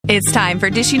It's time for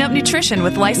Dishing Up Nutrition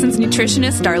with licensed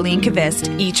nutritionist Darlene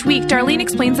Kvist. Each week, Darlene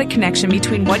explains the connection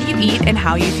between what you eat and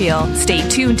how you feel. Stay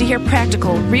tuned to hear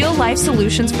practical, real-life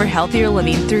solutions for healthier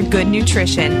living through good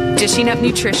nutrition. Dishing Up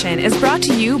Nutrition is brought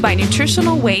to you by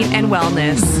Nutritional Weight and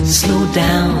Wellness. Slow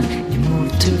down, you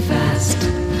move too fast.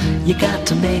 You got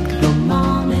to make the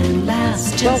morning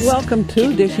last. Well, welcome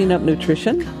to Dishing Up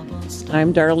Nutrition.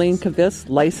 I'm Darlene Kvist,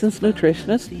 licensed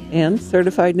nutritionist and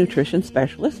certified nutrition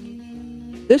specialist.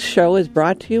 This show is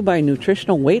brought to you by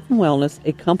Nutritional Weight and Wellness,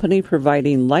 a company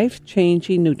providing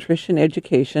life-changing nutrition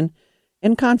education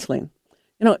and counseling.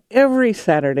 You know, every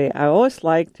Saturday, I always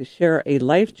like to share a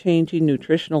life-changing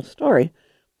nutritional story.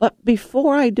 But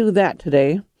before I do that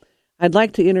today, I'd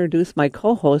like to introduce my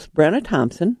co-host, Brenna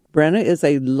Thompson. Brenna is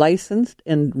a licensed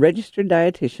and registered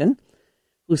dietitian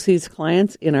who sees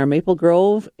clients in our Maple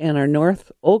Grove and our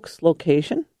North Oaks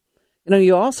location. You know,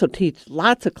 you also teach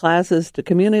lots of classes to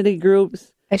community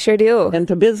groups. I sure do. And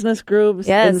to business groups.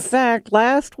 Yes. In fact,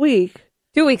 last week.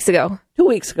 2 weeks ago. 2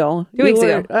 weeks ago.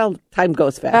 Well, time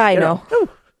goes fast. I know.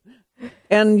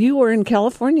 And you were in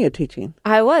California teaching.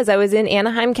 I was in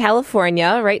Anaheim,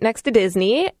 California, right next to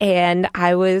Disney. And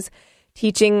I was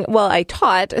teaching, I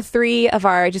taught 3 of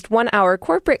our just 1 hour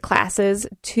corporate classes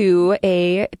to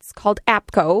it's called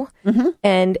APCO. Mm-hmm.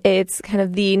 And it's kind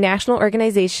of the National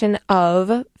Organization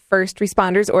of First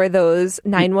Responders, or those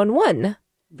 911.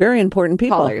 Very important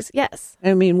people. Callers, yes.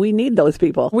 I mean, we need those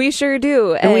people. We sure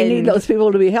do. And we need those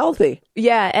people to be healthy.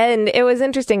 Yeah, and it was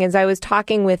interesting as I was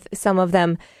talking with some of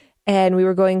them, and we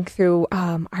were going through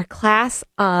our class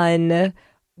on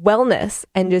wellness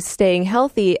and just staying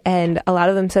healthy, and a lot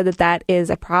of them said that is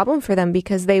a problem for them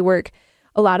because a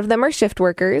lot of them are shift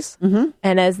workers, mm-hmm.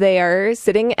 and as they are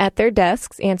sitting at their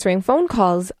desks answering phone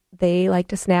calls, they like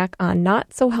to snack on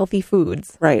not so healthy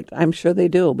foods. Right, I'm sure they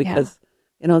do because...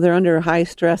 You know, they're under a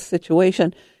high-stress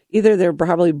situation. Either they're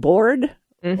probably bored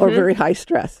mm-hmm. or very high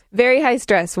stress. Very high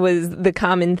stress was the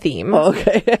common theme. Oh,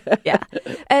 okay. Yeah.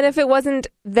 And if it wasn't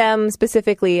them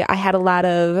specifically, I had a lot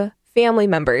of family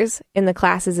members in the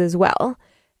classes as well.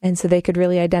 And so they could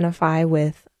really identify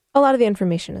with a lot of the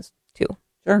information too.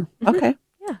 Sure. Mm-hmm. Okay.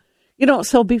 Yeah. You know,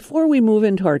 so before we move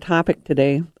into our topic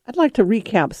today, I'd like to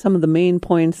recap some of the main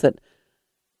points that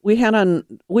we had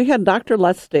Dr.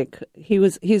 Lustig.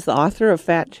 He's the author of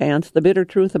Fat Chance, The Bitter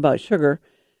Truth About Sugar.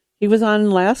 He was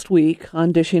on last week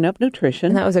on Dishing Up Nutrition.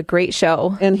 And that was a great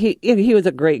show. And he was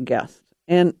a great guest.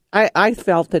 And I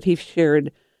felt that he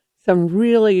shared some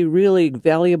really, really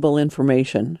valuable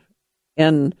information.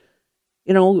 And,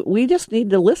 you know, we just need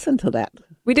to listen to that.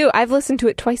 We do. I've listened to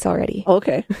it twice already.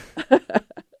 Okay.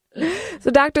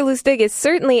 So Dr. Lustig is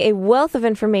certainly a wealth of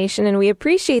information, and we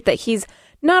appreciate that he's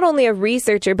not only a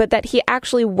researcher, but that he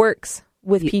actually works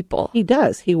with people. He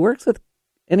does. He works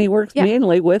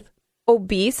mainly with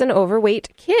obese and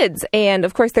overweight kids, and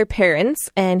of course their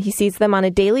parents, and he sees them on a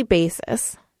daily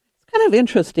basis. It's kind of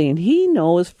interesting. He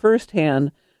knows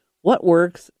firsthand what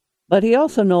works, but he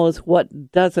also knows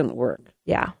what doesn't work.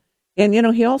 Yeah. And, you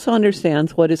know, he also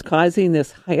understands what is causing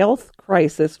this health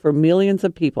crisis for millions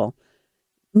of people.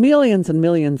 Millions and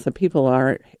millions of people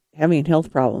are having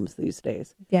health problems these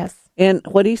days. Yes. And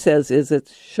what he says is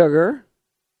it's sugar,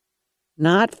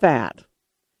 not fat,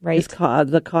 right, is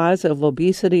the cause of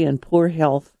obesity and poor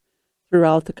health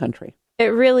throughout the country. It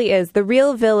really is. The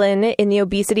real villain in the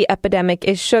obesity epidemic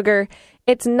is sugar.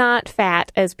 It's not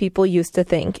fat, as people used to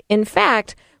think. In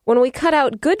fact, when we cut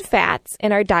out good fats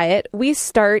in our diet, we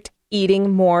start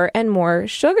eating more and more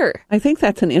sugar. I think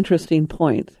that's an interesting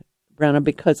point, Brenna,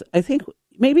 because I think...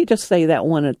 Maybe just say that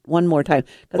one more time.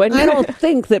 I don't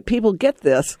think that people get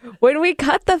this. When we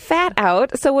cut the fat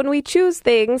out, so when we choose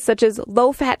things such as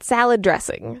low-fat salad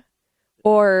dressing,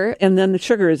 and then the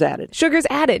sugar is added. Sugar's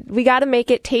added. We got to make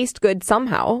it taste good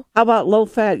somehow. How about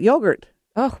low-fat yogurt?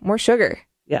 Oh, more sugar.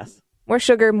 Yes. More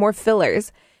sugar, more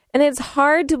fillers. And it's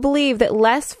hard to believe that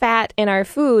less fat in our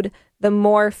food, the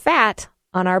more fat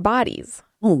on our bodies.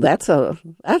 Oh, that's a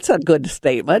good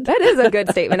statement. That is a good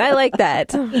statement. I like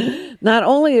that. Not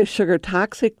only is sugar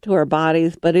toxic to our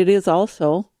bodies, but it is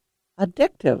also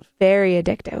addictive. Very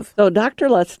addictive. So Dr.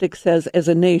 Lustig says, as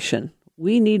a nation,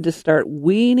 we need to start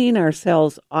weaning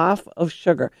ourselves off of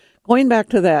sugar. Going back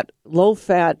to that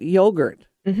low-fat yogurt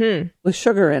mm-hmm. with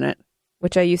sugar in it.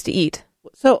 Which I used to eat.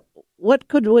 So what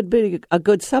would be a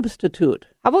good substitute?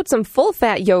 How about some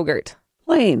full-fat yogurt?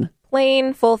 Plain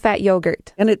full-fat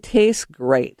yogurt. And it tastes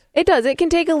great. It does. It can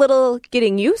take a little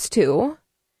getting used to,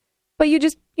 but you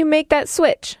make that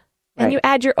switch and right. You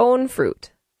add your own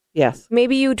fruit. Yes.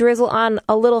 Maybe you drizzle on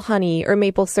a little honey or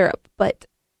maple syrup, but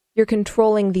you're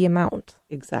controlling the amount.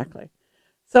 Exactly.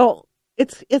 So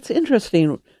it's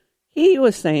interesting. he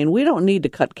was saying we don't need to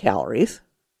cut calories.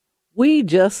 We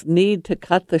just need to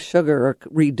cut the sugar or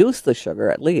reduce the sugar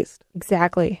at least.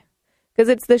 Exactly. Because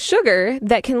it's the sugar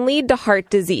that can lead to heart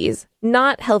disease,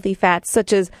 not healthy fats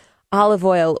such as olive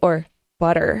oil or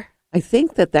butter. I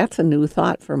think that that's a new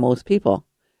thought for most people.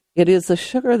 It is the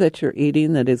sugar that you're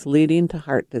eating that is leading to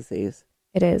heart disease.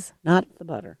 It is. Not the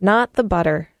butter. Not the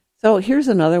butter. So here's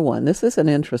another one. This is an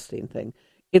interesting thing.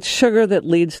 It's sugar that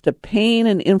leads to pain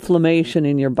and inflammation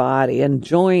in your body and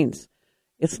joints.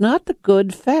 It's not the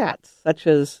good fats, such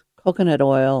as coconut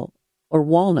oil or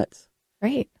walnuts.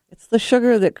 Right. It's the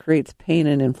sugar that creates pain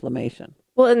and inflammation.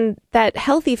 Well, and that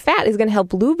healthy fat is going to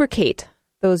help lubricate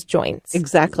those joints.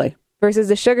 Exactly. Versus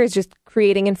the sugar is just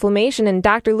creating inflammation. And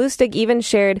Dr. Lustig even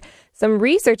shared some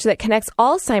research that connects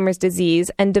Alzheimer's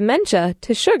disease and dementia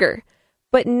to sugar,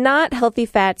 but not healthy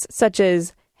fats such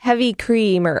as heavy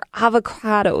cream or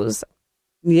avocados.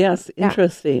 Yes,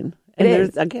 interesting. Yeah,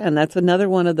 and again, that's another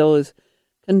one of those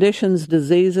conditions,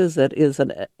 diseases that is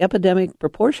an epidemic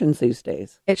proportions these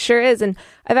days. It sure is. And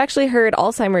I've actually heard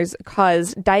Alzheimer's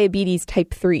cause diabetes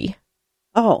type 3.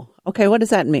 Oh, okay. What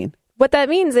does that mean? What that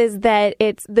means is that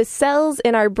it's the cells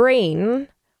in our brain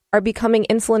are becoming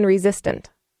insulin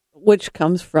resistant. Which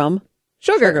comes from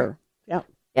sugar. Yeah.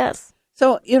 Yes.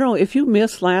 So, if you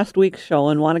missed last week's show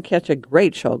and want to catch a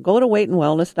great show, go to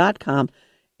weightandwellness.com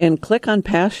and click on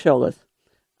past shows.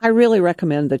 I really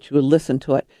recommend that you listen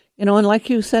to it. And like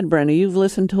you said, Brenna, you've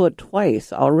listened to it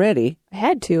twice already. I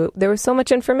had to. There was so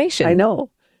much information. I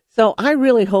know. So I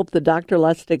really hope that Dr.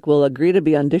 Lustig will agree to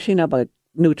be on Dishing Up a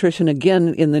Nutrition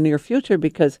again in the near future,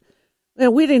 because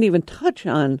we didn't even touch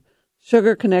on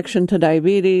sugar connection to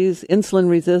diabetes, insulin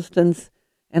resistance,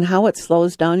 and how it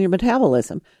slows down your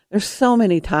metabolism. There's so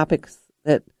many topics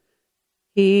that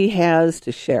he has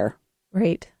to share.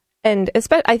 Right. And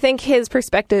I think his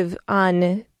perspective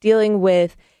on dealing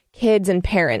with kids and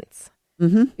parents,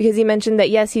 because he mentioned that,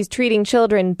 yes, he's treating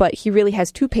children, but he really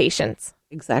has two patients.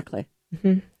 Exactly.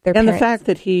 And the fact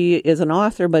that he is an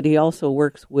author, but he also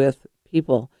works with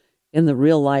people in the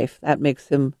real life, that makes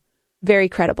him very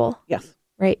credible. Yes.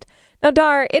 Right. Now,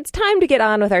 Dar, it's time to get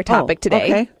on with our topic today.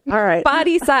 Okay. All right.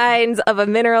 Body signs of a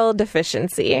mineral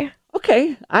deficiency.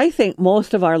 Okay. I think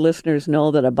most of our listeners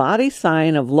know that a body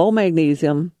sign of low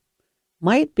magnesium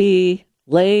might be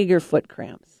leg or foot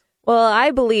cramps. Well,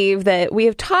 I believe that we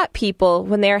have taught people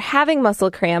when they are having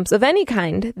muscle cramps of any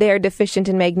kind, they are deficient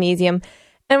in magnesium,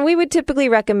 and we would typically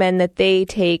recommend that they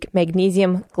take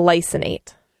magnesium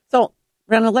glycinate. So,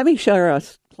 Brenna, let me share a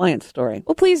client story.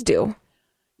 Well, please do.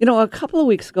 A couple of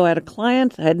weeks ago, I had a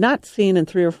client I had not seen in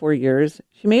 3 or 4 years.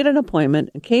 She made an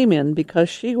appointment and came in because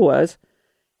she was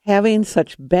having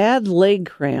such bad leg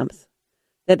cramps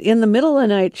that in the middle of the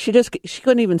night, she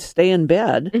couldn't even stay in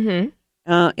bed.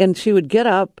 And she would get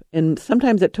up, and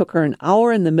sometimes it took her an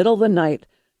hour in the middle of the night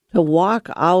to walk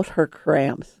out her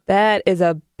cramps. That is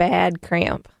a bad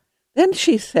cramp. Then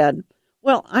she said,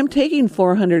 well, I'm taking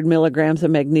 400 milligrams of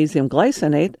magnesium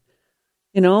glycinate,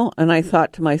 and I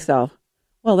thought to myself,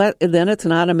 well, then it's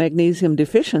not a magnesium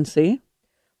deficiency.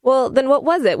 Well, then what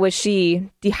was it? Was she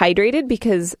dehydrated?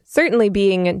 Because certainly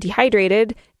being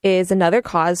dehydrated is another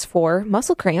cause for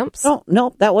muscle cramps. Oh,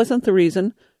 no, that wasn't the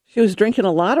reason. She was drinking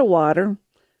a lot of water.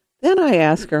 Then I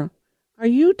asked her, are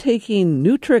you taking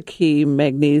NutriKey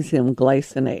magnesium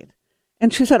glycinate?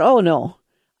 And she said, oh, no.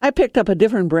 I picked up a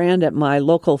different brand at my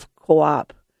local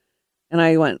co-op. And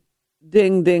I went,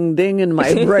 ding, ding, ding in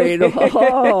my brain.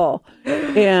 Oh.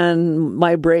 And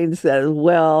my brain says,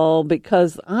 well,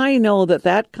 because I know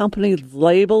that company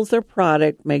labels their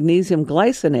product magnesium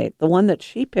glycinate, the one that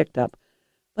she picked up,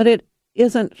 but it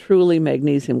isn't truly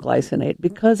magnesium glycinate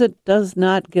because it does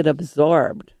not get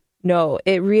absorbed. No,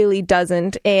 it really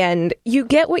doesn't. And you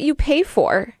get what you pay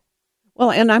for.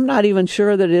 Well, and I'm not even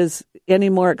sure that it is any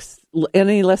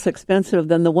less expensive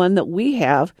than the one that we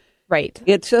have. Right.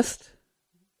 It's just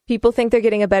people think they're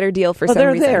getting a better deal for some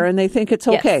reason. They're there and they think it's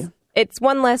okay. Yes. It's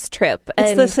one less trip.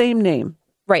 It's the same name.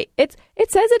 Right. It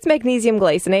says it's magnesium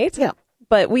glycinate. Yeah.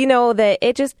 But we know that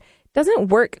it just doesn't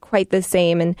work quite the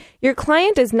same. And your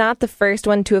client is not the first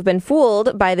one to have been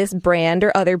fooled by this brand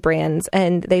or other brands.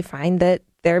 And they find that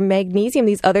their magnesium,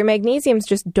 these other magnesiums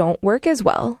just don't work as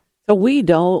well. So we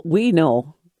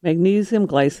know magnesium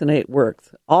glycinate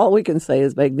works. All we can say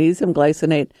is magnesium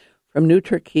glycinate from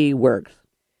NutriKey works.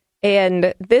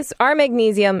 And our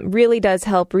magnesium really does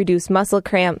help reduce muscle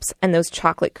cramps and those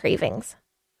chocolate cravings.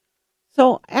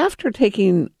 So after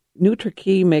taking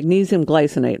NutriKey magnesium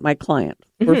glycinate, my client,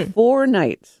 for 4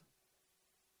 nights,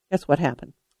 guess what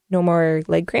happened? No more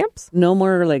leg cramps? No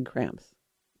more leg cramps.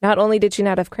 Not only did she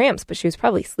not have cramps, but she was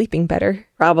probably sleeping better.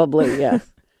 Probably,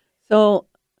 yes. So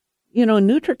You know,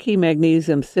 NutriKey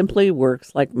Magnesium simply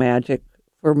works like magic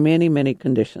for many, many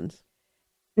conditions.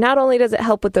 Not only does it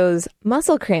help with those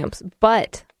muscle cramps,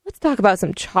 but let's talk about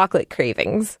some chocolate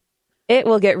cravings. It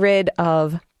will get rid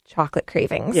of chocolate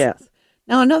cravings. Yes.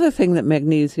 Now, another thing that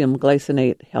magnesium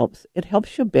glycinate helps, it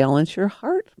helps you balance your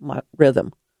heart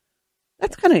rhythm.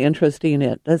 That's kind of interesting,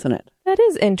 doesn't it? That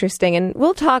is interesting, and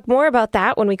we'll talk more about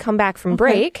that when we come back from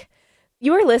break.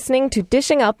 You are listening to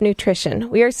Dishing Up Nutrition.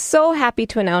 We are so happy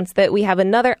to announce that we have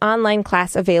another online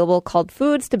class available called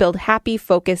Foods to Build Happy,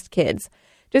 Focused Kids.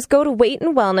 Just go to Weight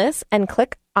and Wellness and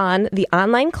click on the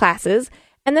online classes,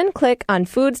 and then click on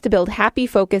Foods to Build Happy,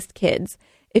 Focused Kids.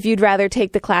 If you'd rather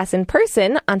take the class in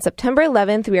person, on September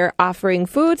 11th, we are offering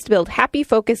Foods to Build Happy,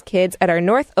 Focused Kids at our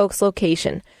North Oaks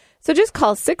location. So just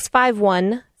call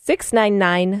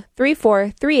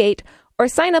 651-699-3438 or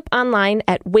sign up online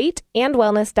at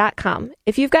weightandwellness.com.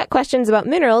 If you've got questions about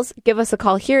minerals, give us a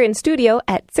call here in studio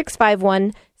at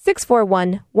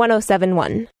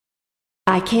 651-641-1071.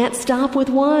 I can't stop with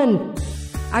one.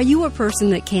 Are you a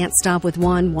person that can't stop with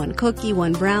one cookie,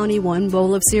 one brownie, one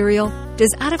bowl of cereal?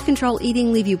 Does out-of-control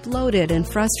eating leave you bloated and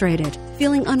frustrated,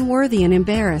 feeling unworthy and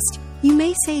embarrassed? You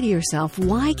may say to yourself,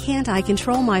 why can't I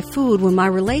control my food when my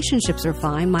relationships are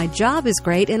fine, my job is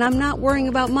great, and I'm not worrying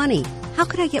about money? How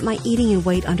could I get my eating and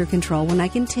weight under control when I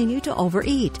continue to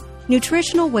overeat?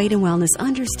 Nutritional Weight and Wellness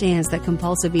understands that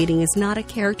compulsive eating is not a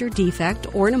character defect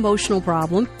or an emotional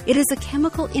problem. It is a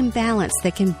chemical imbalance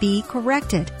that can be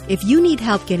corrected. If you need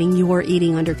help getting your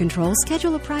eating under control,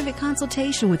 schedule a private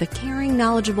consultation with a caring,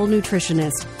 knowledgeable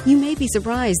nutritionist. You may be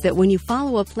surprised that when you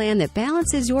follow a plan that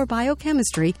balances your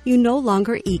biochemistry, you no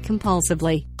longer eat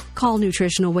compulsively. Call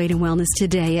Nutritional Weight and Wellness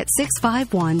today at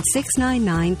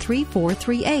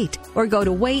 651-699-3438 or go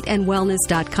to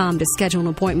weightandwellness.com to schedule an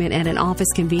appointment at an office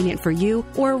convenient for you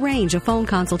or arrange a phone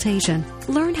consultation.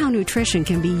 Learn how nutrition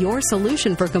can be your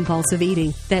solution for compulsive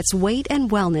eating. That's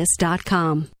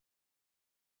weightandwellness.com.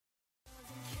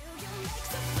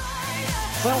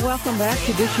 Well, welcome back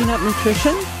to Dishing Up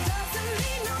Nutrition.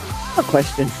 A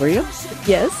question for you.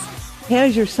 Yes?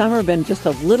 Has your summer been just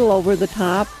a little over the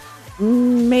top?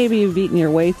 Maybe you've eaten your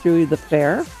way through the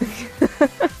fair.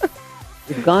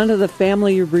 You've gone to the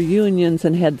family reunions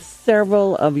and had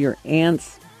several of your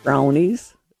aunt's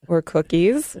brownies. Or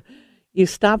cookies. You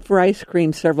stopped for ice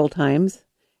cream several times.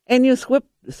 And you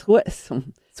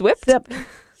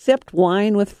sipped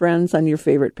wine with friends on your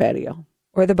favorite patio.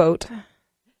 Or the boat.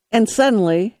 And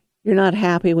suddenly, you're not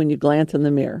happy when you glance in the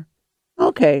mirror.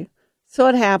 Okay, so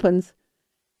it happens.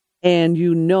 And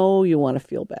you know you want to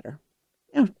feel better.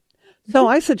 Yeah. So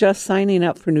I suggest signing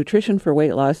up for Nutrition for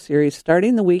Weight Loss series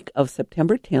starting the week of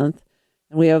September 10th.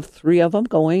 And we have 3 of them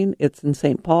going. It's in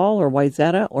St. Paul or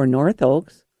Wayzata or North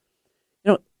Oaks.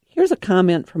 You know, here's a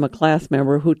comment from a class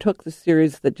member who took the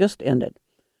series that just ended.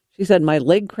 She said, my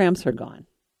leg cramps are gone.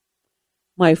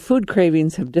 My food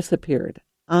cravings have disappeared.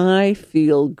 I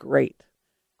feel great.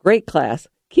 Great class.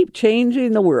 Keep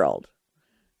changing the world.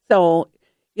 So,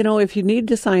 you know, if you need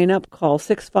to sign up, call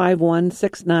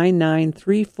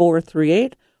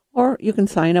 651-699-3438, or you can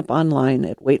sign up online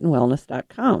at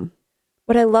weightandwellness.com.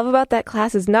 What I love about that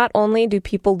class is not only do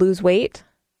people lose weight,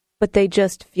 but they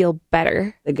just feel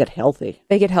better. They get healthy.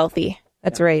 They get healthy.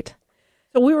 That's right.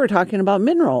 So we were talking about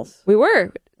minerals. We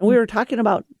were. And we were talking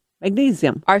about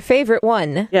magnesium. Our favorite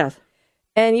one. Yes.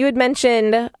 And you had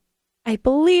mentioned, I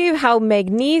believe, how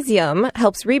magnesium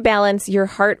helps rebalance your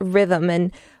heart rhythm.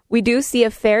 And we do see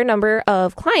a fair number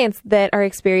of clients that are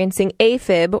experiencing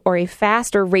AFib, or a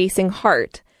fast or racing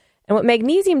heart. And what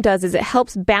magnesium does is it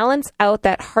helps balance out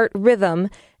that heart rhythm.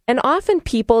 And often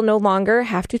people no longer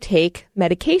have to take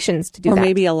medications to do that. Or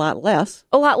maybe a lot less.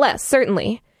 A lot less,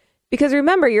 certainly. Because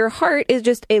remember, your heart is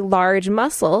just a large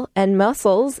muscle, and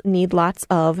muscles need lots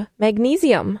of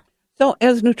magnesium. So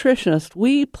as nutritionists,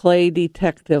 we play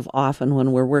detective often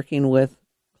when we're working with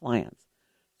clients.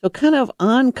 So kind of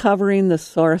uncovering the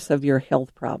source of your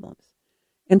health problems.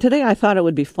 And today I thought it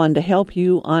would be fun to help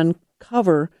you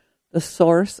uncover the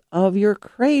source of your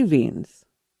cravings.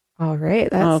 All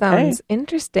right. That sounds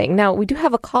interesting. Now, we do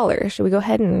have a caller. Should we go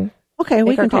ahead and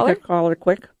we can take a caller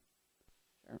quick.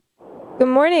 Good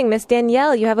morning, Miss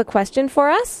Danielle. You have a question for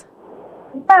us?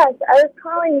 Yes, I was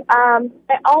calling.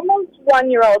 My almost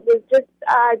 1-year-old was just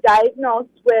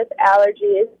diagnosed with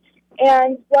allergies.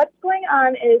 And what's going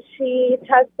on is she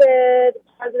tested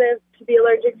positive to be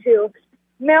allergic to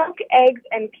milk, eggs,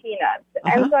 and peanuts.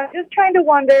 And so I'm just trying to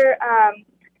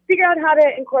figure out how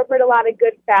to incorporate a lot of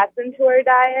good fats into her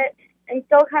diet and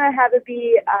still kind of have it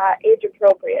be age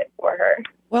appropriate for her.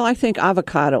 Well, I think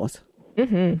avocados.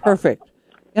 Perfect.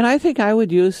 And I think I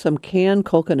would use some canned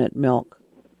coconut milk.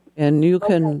 And you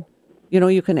can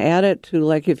You can add it to,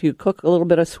 like, if you cook a little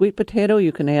bit of sweet potato,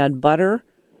 you can add butter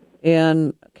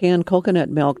and canned coconut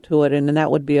milk to it, and then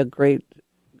that would be a great,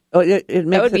 it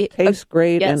makes it taste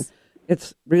great, yes. and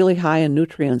it's really high in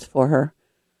nutrients for her.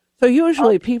 So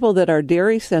usually people that are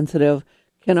dairy sensitive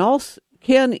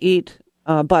can eat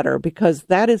butter, because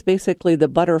that is basically the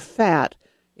butter fat.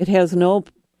 It has no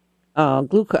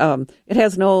it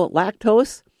has no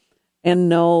lactose and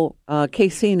no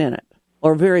casein in it,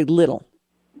 or very little.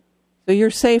 So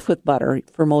you're safe with butter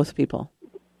for most people.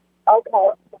 Okay.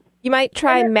 You might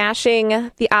try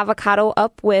mashing the avocado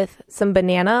up with some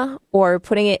banana, or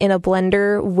putting it in a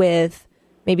blender with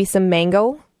maybe some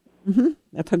mango. Mm-hmm.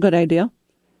 That's a good idea.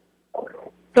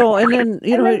 So, and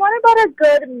then, what about a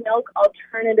good milk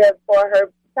alternative for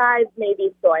her, besides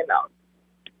maybe soy milk?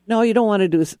 No, you don't want to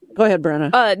do. Go ahead,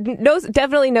 Brenna. No,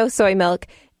 definitely no soy milk.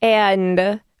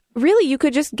 And really, you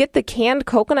could just get the canned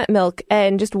coconut milk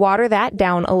and just water that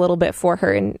down a little bit for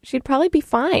her, and she'd probably be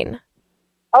fine.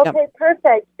 Okay,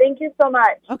 Perfect. Thank you so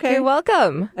much. Okay. You're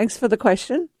welcome. Thanks for the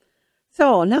question.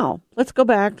 So now let's go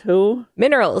back to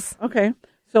minerals. Okay.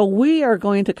 So we are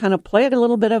going to kind of play a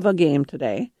little bit of a game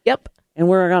today. Yep. And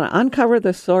we're going to uncover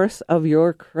the source of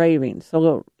your cravings.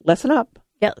 So listen up.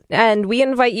 Yeah, and we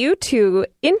invite you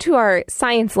into our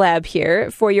science lab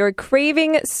here for your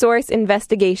craving source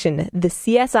investigation, the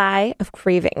CSI of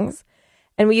cravings.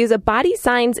 And we use a body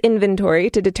signs inventory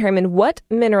to determine what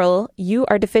mineral you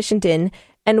are deficient in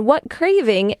and what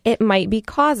craving it might be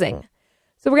causing.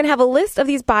 So we're going to have a list of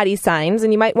these body signs,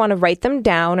 and you might want to write them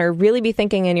down or really be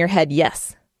thinking in your head,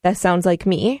 yes, that sounds like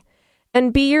me,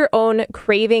 and be your own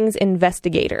cravings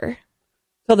investigator.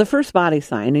 So the first body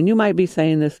sign, and you might be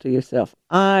saying this to yourself,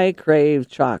 I crave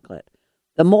chocolate.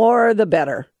 The more, the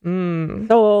better.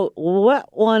 So what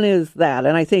one is that?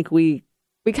 And I think we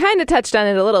kind of touched on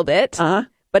it a little bit,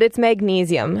 but it's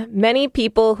magnesium. Many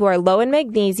people who are low in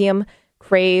magnesium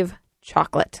crave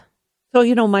chocolate. So,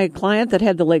 my client that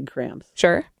had the leg cramps.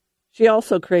 Sure. She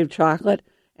also craved chocolate.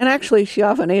 And actually, she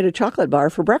often ate a chocolate bar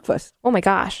for breakfast. Oh, my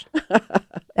gosh.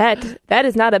 That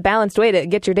is not a balanced way to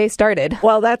get your day started.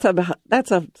 Well, that's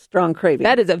a strong craving.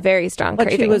 That is a very strong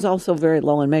craving. But she was also very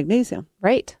low in magnesium.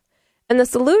 Right. And the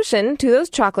solution to those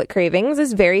chocolate cravings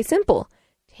is very simple.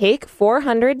 Take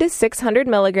 400 to 600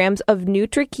 milligrams of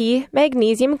Nutri-Key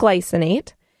magnesium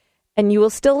glycinate, and you will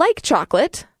still like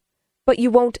chocolate, but you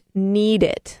won't need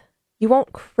it. You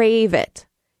won't crave it.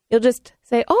 You'll just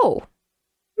say, oh,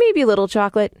 maybe a little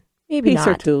chocolate, maybe not.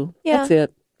 Piece or two. Yeah. That's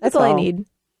it. That's all I need.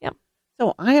 Yeah.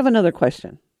 So I have another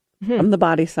question from the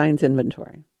body signs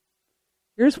inventory.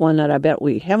 Here's one that I bet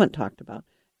we haven't talked about.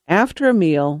 After a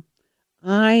meal,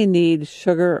 I need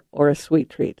sugar or a sweet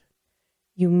treat.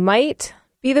 You might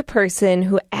be the person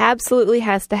who absolutely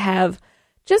has to have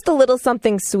just a little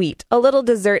something sweet, a little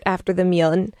dessert after the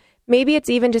meal. And maybe it's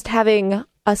even just having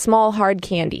a small hard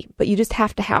candy, but you just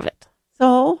have to have it.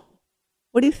 So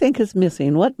what do you think is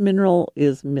missing? What mineral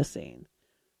is missing?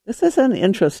 This is an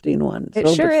interesting one. It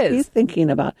sure is. Be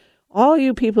thinking about all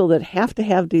you people that have to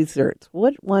have desserts.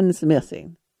 What one's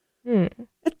missing?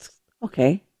 It's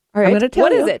okay. All right. I'm going to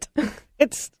tell you. What is it?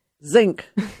 It's zinc.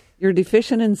 You're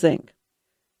deficient in zinc.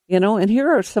 And here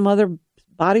are some other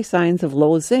body signs of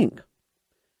low zinc.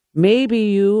 Maybe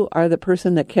you are the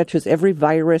person that catches every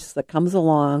virus that comes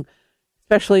along,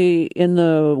 especially in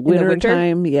the winter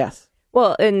time. Yes.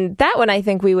 Well, and that one I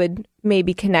think we would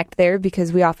maybe connect there,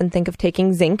 because we often think of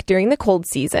taking zinc during the cold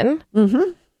season.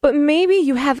 Mm-hmm. But maybe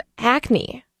you have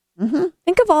acne. Mm-hmm.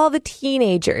 Think of all the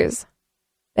teenagers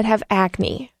that have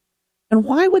acne. And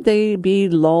why would they be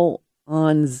low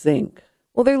on zinc?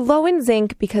 Well, they're low in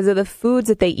zinc because of the foods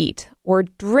that they eat or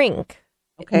drink,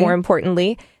 more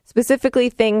importantly, specifically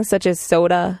things such as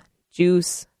soda,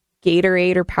 juice,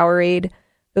 Gatorade or Powerade,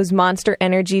 those Monster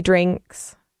energy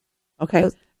drinks. Okay.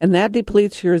 And that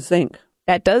depletes your zinc.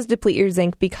 That does deplete your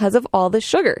zinc because of all the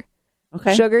sugar.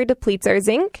 Okay. Sugar depletes our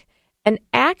zinc, and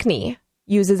acne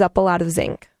uses up a lot of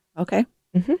zinc. Okay.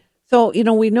 Mm-hmm. So,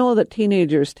 we know that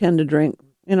teenagers tend to drink,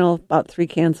 about 3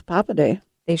 cans of pop a day.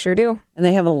 They sure do. And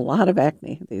they have a lot of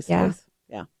acne these days.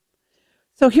 Yeah.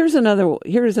 So here's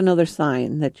another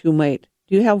sign that you might.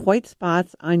 Do you have white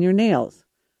spots on your nails?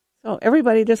 So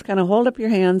everybody just kind of hold up your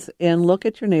hands and look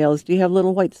at your nails. Do you have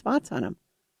little white spots on them?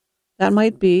 That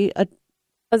might be a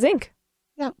zinc.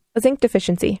 Yeah. A zinc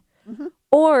deficiency. Mm-hmm.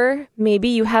 Or maybe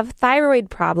you have thyroid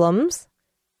problems.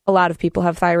 A lot of people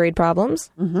have thyroid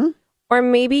problems. Mm-hmm. Or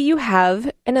maybe you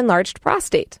have an enlarged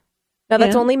prostate. Now,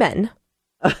 that's only men.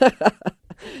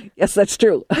 Yes, that's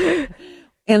true.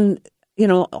 And,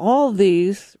 all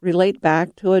these relate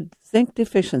back to a zinc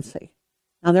deficiency.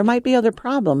 Now, there might be other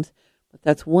problems, but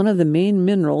that's one of the main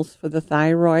minerals for the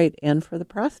thyroid and for the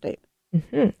prostate.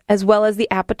 As well as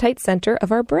the appetite center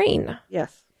of our brain.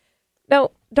 Yes.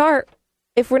 Now, Dar,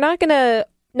 if we're not going to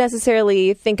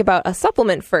necessarily think about a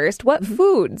supplement first, what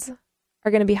foods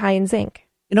are going to be high in zinc?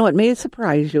 You know, it may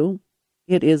surprise you.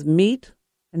 It is meat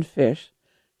and fish,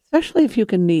 especially if you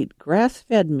can eat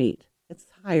grass-fed meat. It's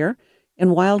higher,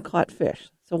 and wild-caught fish.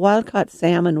 So wild-caught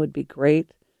salmon would be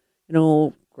great. You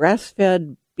know,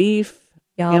 grass-fed beef,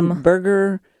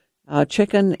 hamburger,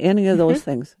 chicken, any of those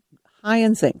things. High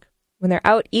in zinc. When they're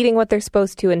out eating what they're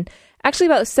supposed to. And actually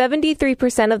about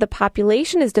 73% of the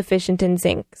population is deficient in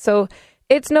zinc. So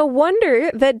it's no wonder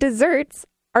that desserts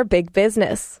are big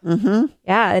business.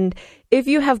 Yeah, and if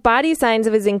you have body signs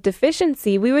of a zinc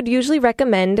deficiency, we would usually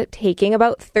recommend taking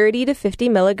about 30 to 50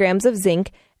 milligrams of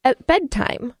zinc at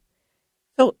bedtime.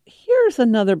 So here's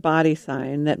another body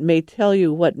sign that may tell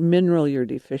you what mineral you're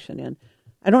deficient in.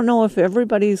 I don't know if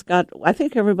I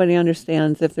think everybody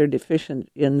understands if they're deficient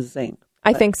in zinc.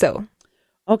 I think so.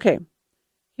 Okay.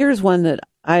 Here's one that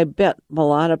I bet a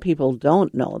lot of people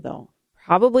don't know, though.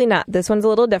 Probably not. This one's a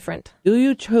little different. Do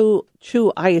you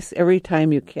chew ice every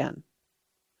time you can?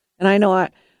 And I know I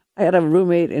had a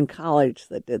roommate in college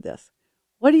that did this.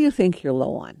 What do you think you're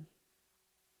low on?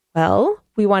 Well,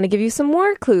 we want to give you some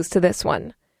more clues to this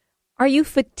one. Are you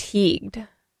fatigued?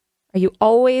 Are you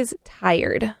always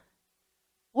tired?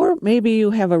 Or maybe you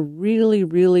have a really,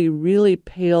 really, really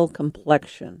pale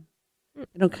complexion. You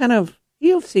know, kind of,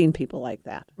 you've seen people like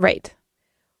that. Right.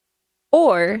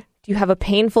 Or do you have a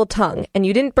painful tongue and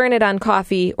you didn't burn it on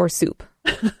coffee or soup?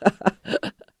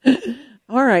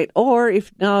 All right. Or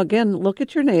now again, look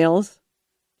at your nails.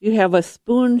 You have a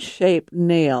spoon-shaped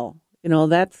nail. You know,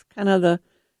 that's kind of it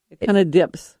kind of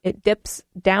dips. It dips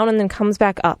down and then comes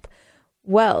back up.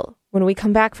 Well, when we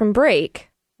come back from break,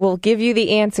 we'll give you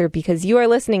the answer because you are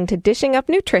listening to Dishing Up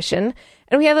Nutrition,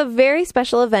 and we have a very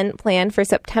special event planned for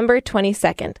September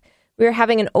 22nd. We are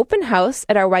having an open house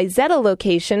at our Wayzata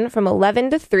location from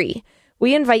 11 to 3.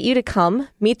 We invite you to come,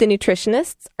 meet the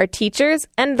nutritionists, our teachers,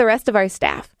 and the rest of our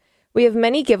staff. We have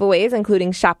many giveaways,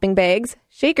 including shopping bags,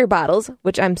 shaker bottles,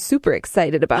 which I'm super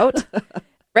excited about,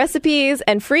 recipes,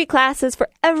 and free classes for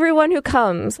everyone who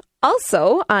comes.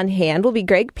 Also on hand will be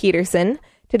Greg Peterson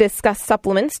to discuss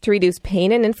supplements to reduce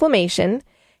pain and inflammation,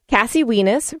 Cassie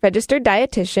Weenus, registered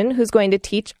dietitian, who's going to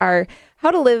teach our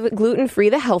how to live gluten-free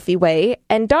the healthy way,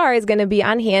 and Dar is going to be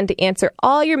on hand to answer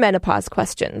all your menopause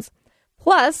questions.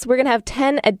 Plus, we're going to have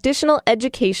 10 additional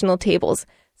educational tables.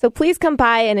 So please come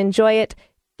by and enjoy it.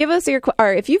 Give us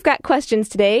or if you've got questions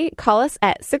today, call us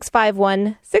at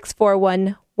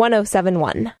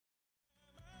 651-641-1071.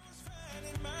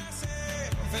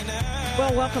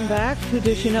 Well, welcome back to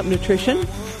Dishing Up Nutrition.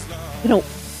 You know,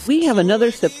 we have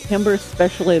another September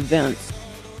special event,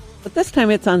 but this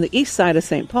time it's on the east side of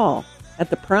St. Paul at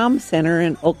the Prom Center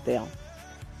in Oakdale.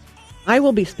 I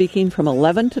will be speaking from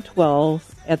 11 to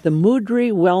 12 at the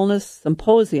Moodry Wellness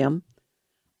Symposium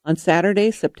on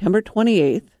Saturday, September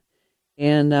 28th,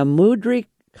 and Moodry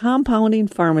Compounding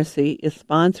Pharmacy is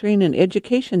sponsoring an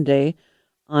education day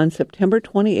on September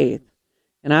 28th,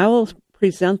 and I will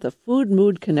present the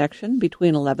food-mood connection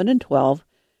between 11 and 12.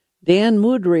 Dan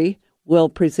Moodry will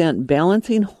present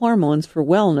balancing hormones for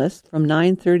wellness from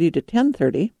 9:30 to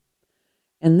 10:30.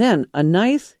 And then a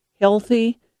nice,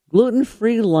 healthy,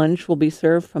 gluten-free lunch will be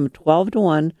served from 12 to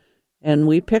 1. And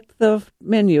we picked the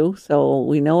menu, so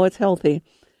we know it's healthy.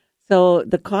 So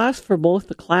the cost for both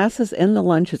the classes and the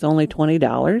lunch is only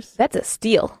 $20. That's a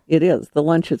steal. It is. The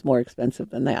lunch is more expensive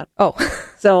than that. Oh.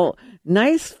 So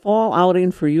nice fall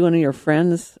outing for you and your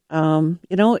friends. You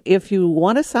know, if you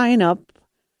want to sign up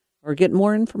or get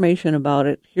more information about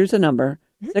it, here's a number,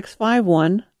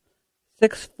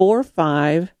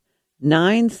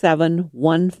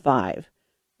 651-645-9715.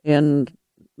 And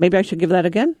maybe I should give that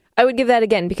again? I would give that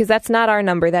again because that's not our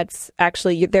number. That's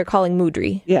actually, they're calling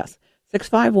Moodry. Yes,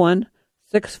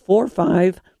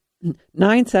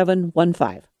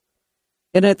 651-645-9715.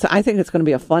 And I think it's going to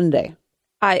be a fun day.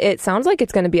 It sounds like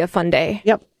it's going to be a fun day.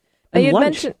 Yep. And you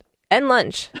mentioned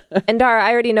lunch. And Dara,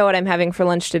 I already know what I'm having for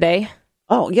lunch today.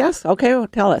 Oh, yes? Okay, well,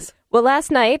 tell us. Well,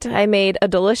 last night I made a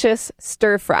delicious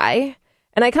stir fry,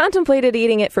 and I contemplated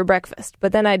eating it for breakfast,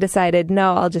 but then I decided,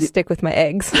 no, I'll just stick with my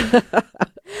eggs.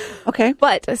 Okay.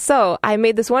 But so I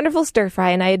made this wonderful stir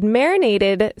fry, and I had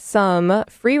marinated some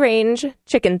free-range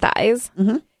chicken thighs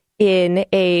in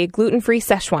a gluten-free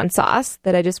Szechuan sauce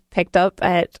that I just picked up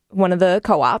at one of the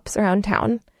co-ops around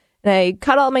town. And I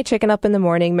cut all my chicken up in the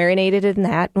morning, marinated it in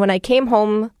that. When I came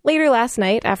home later last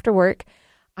night after work,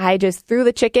 I just threw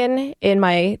the chicken in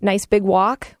my nice big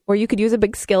wok, or you could use a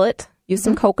big skillet, use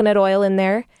some coconut oil in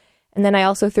there. And then I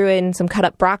also threw in some cut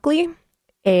up broccoli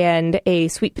and a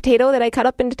sweet potato that I cut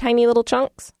up into tiny little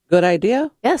chunks. Good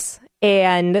idea. Yes.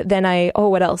 And then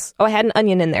what else? Oh, I had an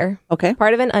onion in there. Okay.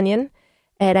 Part of an onion.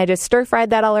 And I just stir fried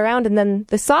that all around. And then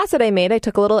the sauce that I made, I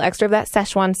took a little extra of that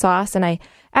Szechuan sauce and I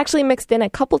actually mixed in a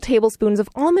couple tablespoons of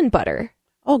almond butter.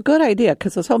 Oh, good idea,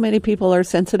 because so many people are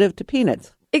sensitive to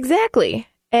peanuts. Exactly.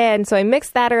 And so I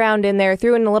mixed that around in there,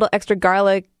 threw in a little extra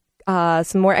garlic,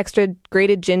 some more extra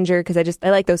grated ginger, because I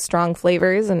like those strong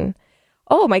flavors. And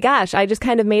oh my gosh, I just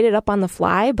kind of made it up on the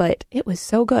fly, but it was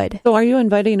so good. So are you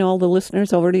inviting all the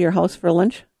listeners over to your house for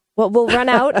lunch? Well, we'll run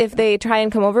out if they try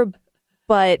and come over,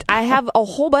 but I have a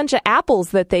whole bunch of apples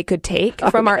that they could take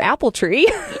from our apple tree.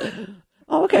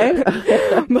 Oh, okay.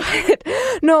 But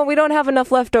no, we don't have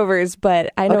enough leftovers,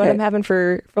 but I know what I'm having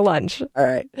for lunch. All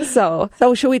right. So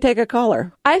should we take a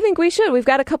caller? I think we should. We've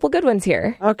got a couple good ones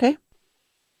here. Okay.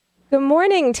 Good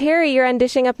morning, Terry. You're on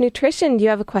Dishing Up Nutrition. Do you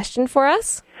have a question for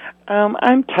us?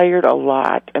 I'm tired a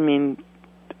lot. I mean,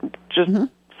 just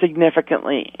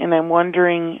significantly. And I'm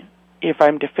wondering if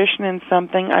I'm deficient in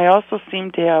something. I also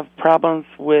seem to have problems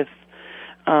with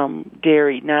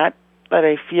dairy. Not that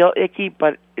I feel icky,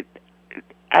 but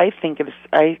I think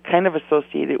I kind of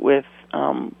associate it with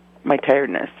my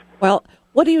tiredness. Well,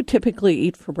 what do you typically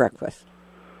eat for breakfast?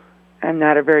 I'm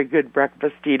not a very good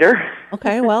breakfast eater.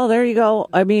 Okay, well, there you go.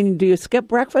 I mean, do you skip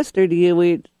breakfast or do you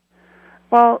eat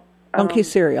funky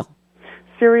cereal?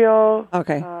 Cereal.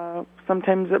 Okay.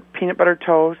 Sometimes a peanut butter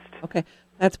toast. Okay,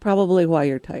 that's probably why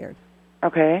you're tired.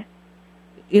 Okay.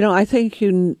 I think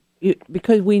you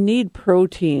because we need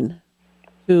protein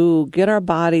to get our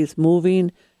bodies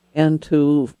moving and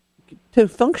to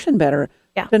function better,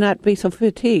 to not be so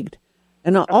fatigued.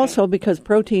 And also because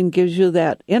protein gives you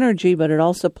that energy, but it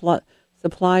also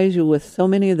supplies you with so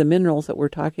many of the minerals that we're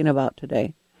talking about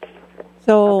today.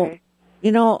 So,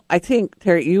 I think,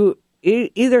 Terry, you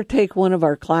either take one of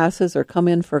our classes or come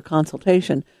in for a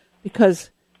consultation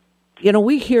because,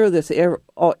 we hear this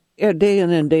day in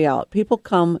and day out. People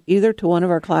come either to one of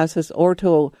our classes or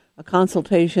to a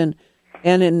consultation,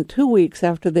 and in 2 weeks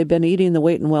after they've been eating the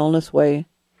Weight and Wellness Way,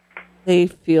 they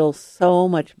feel so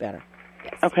much better.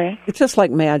 Okay. It's just like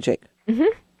magic. Mm-hmm.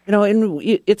 And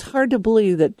it's hard to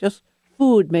believe that just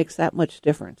food makes that much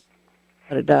difference.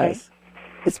 But it does. Okay.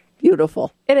 It's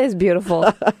beautiful. It is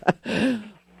beautiful. Thank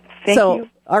you.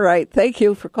 All right. Thank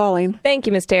you for calling. Thank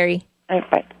you, Miss Terry.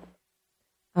 Bye.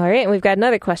 All right. And we've got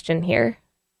another question here.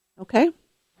 Okay.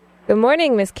 Good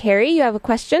morning, Miss Carrie. You have a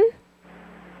question?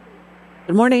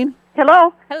 Good morning.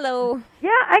 Hello. Hello. Yeah,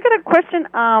 I got a question.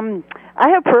 I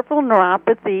have peripheral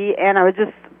neuropathy, and I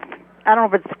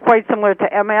don't know if it's quite similar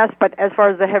to MS, but as far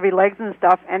as the heavy legs and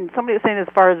stuff, and somebody was saying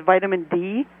as far as vitamin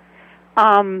D,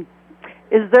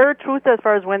 is there a truth as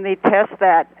far as when they test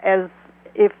that,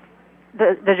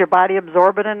 does your body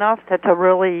absorb it enough to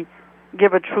really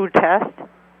give a true test?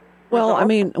 Well, I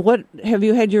mean, have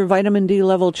you had your vitamin D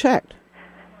level checked?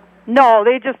 No,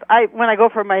 when I go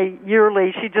for my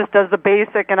yearly, she just does the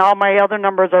basic, and all my other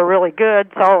numbers are really good,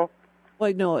 so...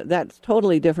 Well, no, that's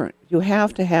totally different. You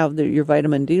have to have your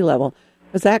vitamin D level,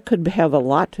 because that could have a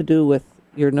lot to do with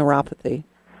your neuropathy.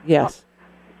 Yes.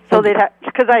 So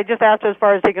because I just asked her as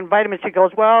far as taking vitamins, she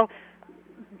goes, well,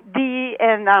 D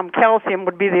and calcium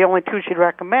would be the only two she'd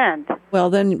recommend. Well,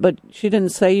 but she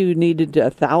didn't say you needed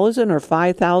 1,000 or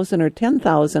 5,000 or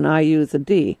 10,000 IUs of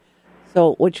D.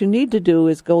 So what you need to do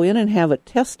is go in and have it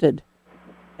tested,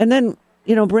 and then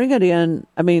bring it in.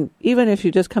 I mean, even if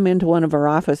you just come into one of our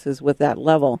offices with that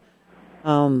level,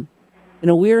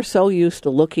 we're so used to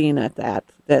looking at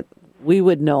that we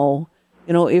would know.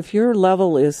 If your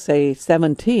level is, say,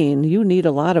 17, you need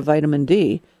a lot of vitamin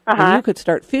D, and you could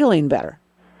start feeling better.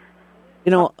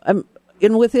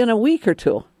 Within a week or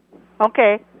two.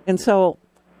 Okay. And so...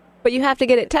 But you have to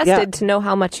get it tested to know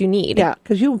how much you need. Yeah,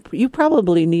 because you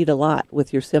probably need a lot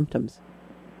with your symptoms.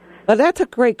 But that's a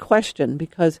great question,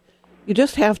 because you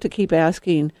just have to keep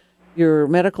asking your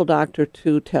medical doctor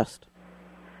to test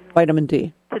vitamin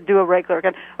D. To do a regular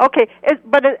again. Okay,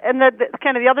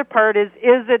 kind of the other part is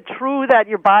it true that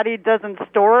your body doesn't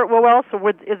store it well, so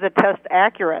is the test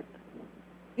accurate?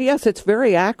 Yes, it's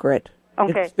very accurate.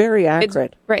 Okay. It's very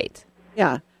accurate. Right.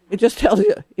 Yeah. It just tells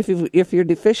you if you're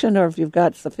deficient or if you've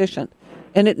got sufficient.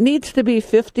 And it needs to be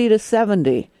 50 to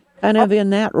 70, kind of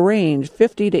in that range,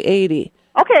 50 to 80.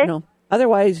 Okay.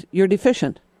 Otherwise, you're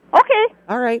deficient. Okay.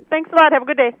 All right. Thanks a lot. Have a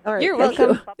good day. All right. You're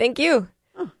welcome. Thank you.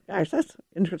 Oh, gosh, that's an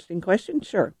interesting question.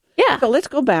 Sure. Yeah. So let's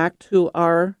go back to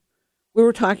we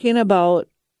were talking about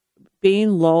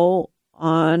being low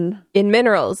in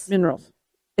minerals. Minerals.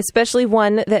 Especially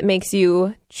one that makes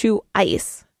you chew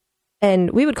ice.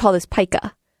 And we would call this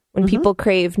pica, when people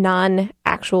crave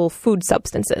non-actual food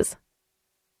substances?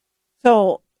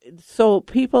 So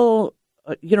people,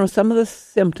 some of the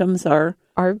symptoms are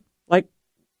like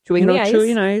chewing the ice.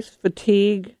 Chewing ice,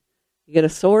 fatigue. You get a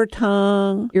sore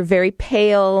tongue. You're very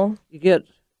pale. You get,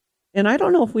 and I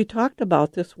don't know if we talked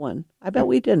about this one. I bet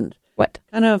we didn't. What?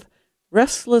 Kind of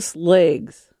restless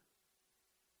legs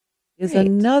is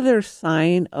another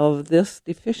sign of this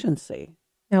deficiency.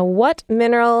 Now, what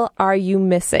mineral are you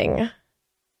missing?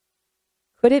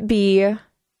 Could it be,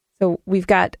 so we've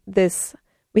got this,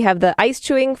 we have the ice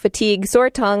chewing, fatigue, sore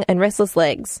tongue, and restless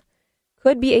legs.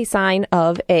 Could be a sign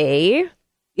of a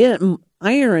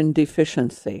iron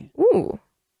deficiency. Ooh.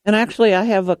 And actually, I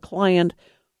have a client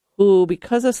who,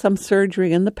 because of some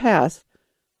surgery in the past,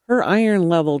 her iron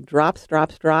level drops.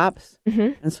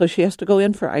 And so she has to go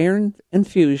in for iron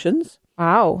infusions.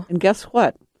 Wow. And guess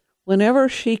what? Whenever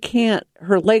she can't,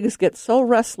 her legs get so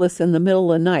restless in the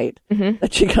middle of the night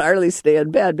that she can hardly stay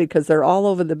in bed because they're all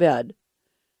over the bed.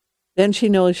 Then she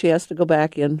knows she has to go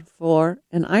back in for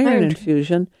an iron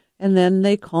infusion, and then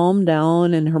they calm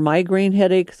down and her migraine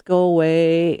headaches go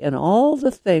away and all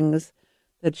the things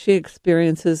that she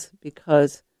experiences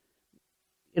because,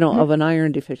 of an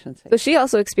iron deficiency. So she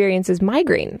also experiences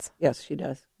migraines. Yes, she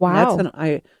does. Wow.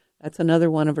 That's another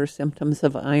one of her symptoms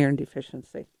of iron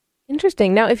deficiency.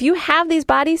 Interesting. Now, if you have these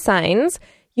body signs,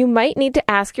 you might need to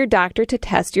ask your doctor to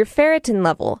test your ferritin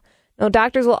level. Now,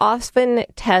 doctors will often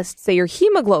test, say, your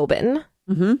hemoglobin,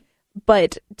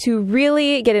 but to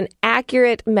really get an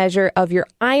accurate measure of your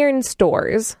iron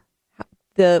stores,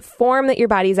 the form that your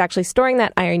body is actually storing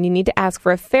that iron, you need to ask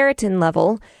for a ferritin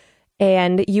level,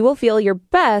 and you will feel your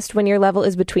best when your level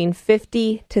is between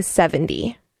 50 to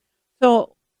 70.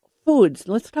 So, foods.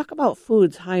 Let's talk about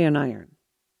foods high in iron.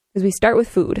 Because we start with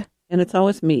food. And it's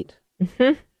always meat,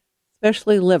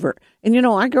 especially liver. And,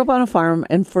 I grew up on a farm,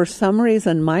 and for some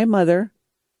reason, my mother,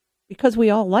 because we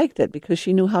all liked it, because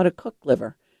she knew how to cook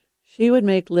liver, she would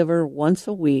make liver once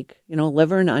a week,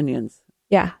 liver and onions.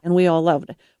 Yeah. And we all loved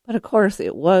it. But, of course,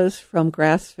 it was from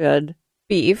grass-fed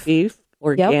beef,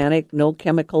 organic, no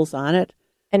chemicals on it.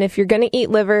 And if you're going to eat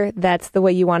liver, that's the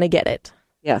way you want to get it.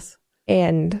 Yes.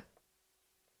 And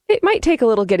it might take a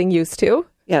little getting used to.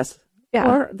 Yes. Yeah.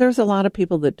 Or there's a lot of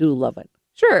people that do love it.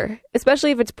 Sure.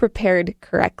 Especially if it's prepared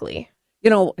correctly.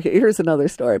 Here's another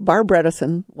story. Barb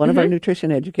Bredesen, one of our nutrition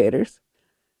educators,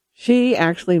 she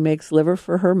actually makes liver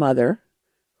for her mother,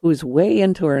 who's way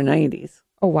into her 90s.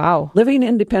 Oh, wow. Living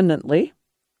independently.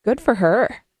 Good for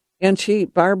her. And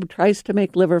Barb tries to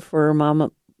make liver for her mom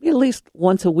at least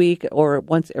once a week or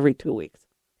once every 2 weeks.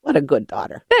 What a good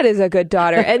daughter. That is a good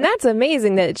daughter. And that's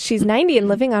amazing that she's 90 and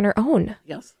living on her own.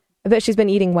 Yes. I bet she's been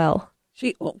eating well.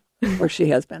 She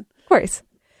has been. Of course.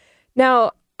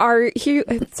 Now, are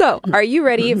you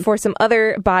ready for some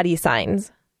other body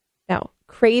signs? Now,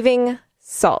 craving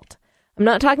salt. I'm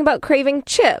not talking about craving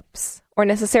chips or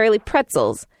necessarily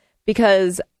pretzels,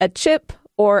 because a chip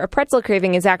or a pretzel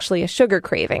craving is actually a sugar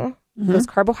craving. Those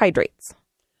carbohydrates.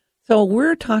 So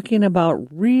we're talking about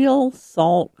real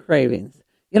salt cravings.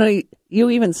 You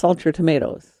even salt your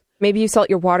tomatoes. Maybe you salt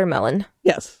your watermelon.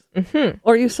 Yes.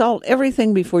 Or you salt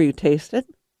everything before you taste it.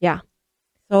 Yeah.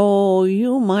 So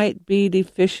you might be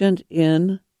deficient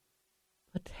in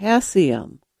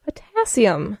potassium.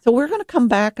 So we're going to come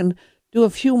back and do a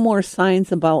few more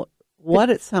signs about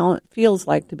what it feels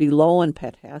like to be low in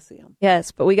potassium.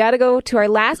 Yes, but we got to go to our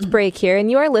last break here, and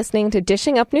you are listening to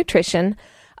Dishing Up Nutrition.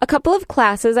 A couple of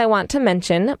classes I want to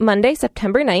mention. Monday,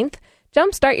 September 9th,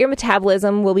 Jumpstart Your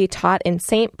Metabolism will be taught in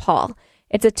St. Paul.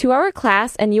 It's a 2-hour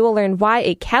class, and you will learn why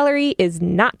a calorie is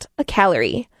not a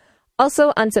calorie.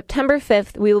 Also, on September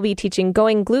 5th, we will be teaching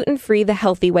Going Gluten-Free the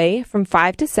Healthy Way from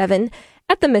 5 to 7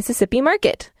 at the Mississippi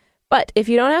Market. But if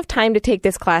you don't have time to take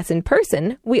this class in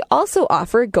person, we also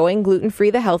offer Going Gluten-Free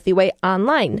the Healthy Way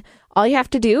online. All you have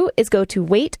to do is go to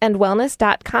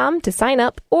weightandwellness.com to sign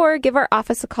up or give our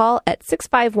office a call at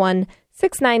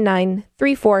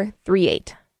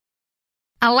 651-699-3438.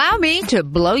 Allow me to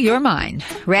blow your mind.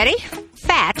 Ready?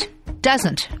 Fat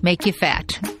doesn't make you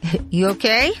fat. You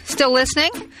okay? Still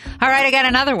listening? All right, I got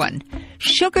another one.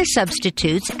 Sugar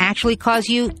substitutes actually cause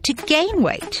you to gain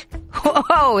weight.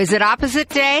 Whoa, is it opposite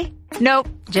day? Nope,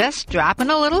 just dropping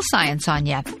a little science on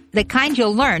you. The kind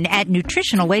you'll learn at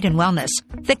Nutritional Weight and Wellness.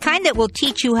 The kind that will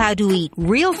teach you how to eat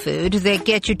real food that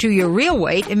gets you to your real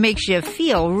weight and makes you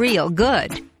feel real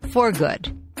good. For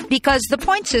good. Because the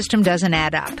point system doesn't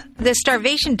add up. The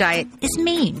starvation diet is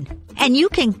mean. And you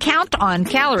can count on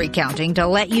calorie counting to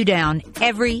let you down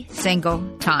every single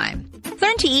time.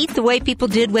 Learn to eat the way people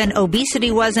did when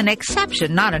obesity was an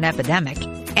exception, not an epidemic.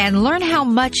 And learn how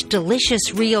much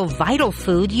delicious, real, vital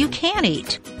food you can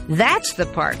eat. That's the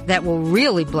part that will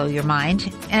really blow your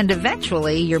mind and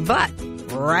eventually your butt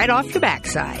right off your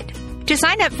backside. To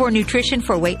sign up for Nutrition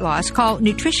for Weight Loss, call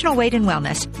Nutritional Weight and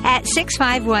Wellness at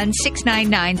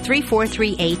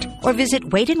 651-699-3438 or visit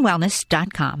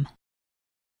weightandwellness.com.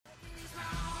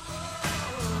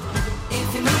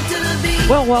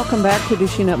 Well, welcome back to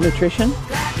Dishing Up Nutrition.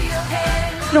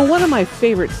 You know, one of my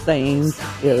favorite sayings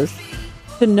is,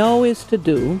 to know is to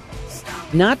do,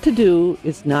 not to do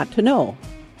is not to know.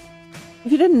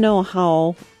 If you didn't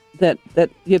know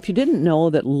if you didn't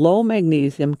know that low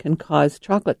magnesium can cause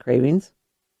chocolate cravings,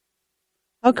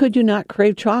 how could you not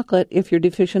crave chocolate if you're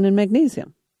deficient in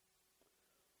magnesium?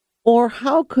 Or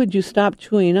how could you stop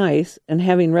chewing ice and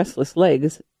having restless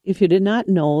legs if you did not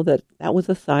know that that was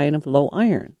a sign of low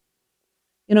iron?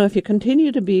 You know, if you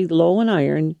continue to be low in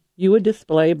iron, you would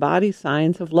display body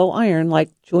signs of low iron like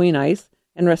chewing ice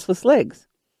and restless legs.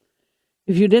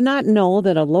 If you did not know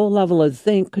that a low level of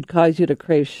zinc could cause you to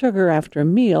crave sugar after a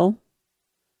meal,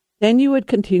 then you would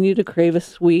continue to crave a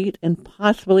sweet and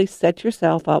possibly set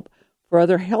yourself up for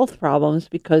other health problems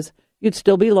because you'd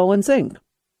still be low in zinc.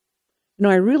 You know,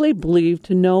 I really believe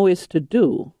to know is to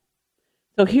do.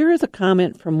 So here is a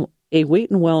comment from a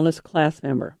Weight and Wellness class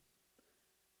member.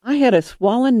 I had a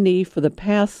swollen knee for the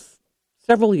past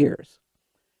several years,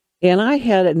 and I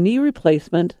had a knee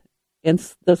replacement, and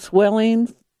the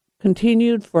swelling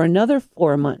continued for another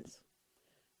 4 months.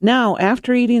 Now,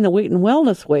 after eating the Weight and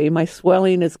Wellness way, my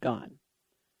swelling is gone.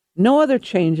 No other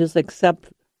changes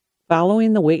except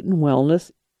following the Weight and Wellness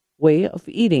way of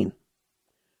eating.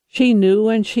 She knew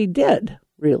and she did,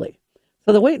 really.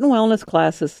 So the Weight and Wellness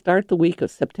classes start the week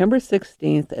of September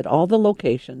 16th at all the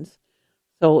locations.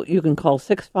 So you can call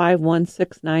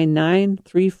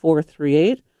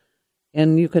 651-699-3438,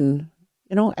 and you can,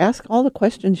 ask all the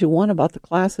questions you want about the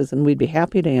classes, and we'd be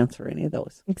happy to answer any of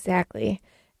those. Exactly.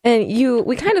 And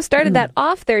we kind of started that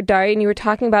off there, Dari, and you were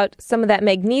talking about some of that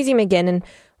magnesium again, and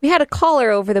we had a caller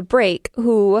over the break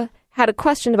who had a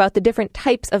question about the different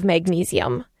types of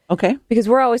magnesium. Okay. Because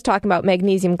we're always talking about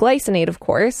magnesium glycinate, of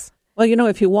course. Well,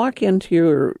 if you walk into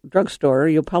your drugstore,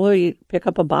 you'll probably pick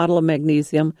up a bottle of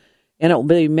magnesium, and it will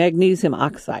be magnesium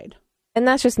oxide. And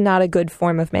that's just not a good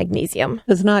form of magnesium.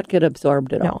 Does not get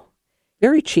absorbed at all.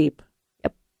 Very cheap.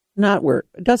 Yep. Not work.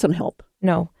 It doesn't help.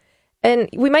 No. And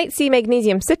we might see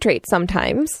magnesium citrate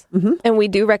sometimes, and we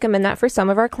do recommend that for some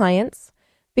of our clients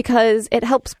because it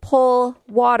helps pull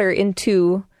water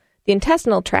into the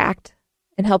intestinal tract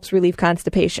and helps relieve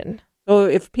constipation. So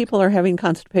if people are having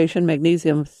constipation,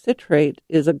 magnesium citrate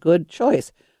is a good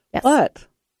choice. Yes. But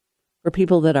for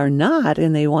people that are not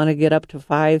and they want to get up to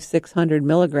 500-600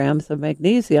 milligrams of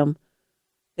magnesium,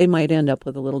 they might end up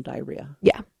with a little diarrhea.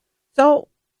 Yeah. So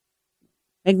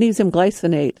magnesium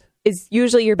glycinate is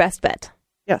usually your best bet.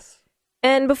 Yes.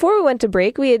 And before we went to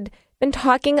break, we had been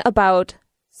talking about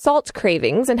salt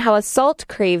cravings and how a salt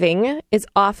craving is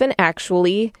often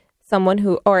actually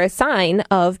a sign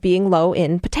of being low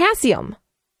in potassium.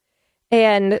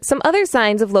 And some other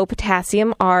signs of low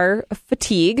potassium are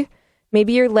fatigue.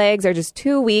 Maybe your legs are just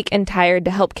too weak and tired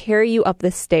to help carry you up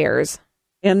the stairs.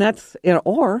 And that's,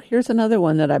 or here's another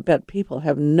one that I bet people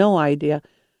have no idea.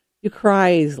 You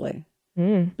cry easily.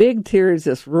 Big tears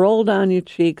just roll down your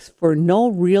cheeks for no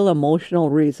real emotional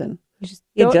reason. You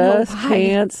just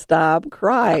can't stop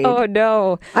crying. Oh,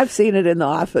 no. I've seen it in the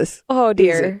office. Oh,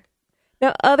 dear.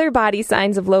 Now, other body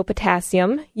signs of low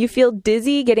potassium. You feel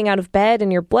dizzy getting out of bed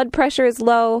and your blood pressure is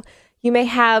low. You may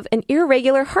have an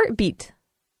irregular heartbeat.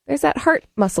 There's that heart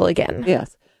muscle again.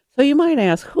 Yes. So you might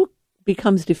ask, who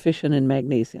becomes deficient in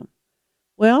magnesium?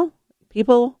 Well,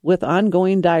 people with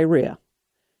ongoing diarrhea.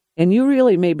 And you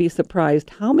really may be surprised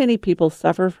how many people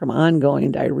suffer from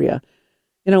ongoing diarrhea.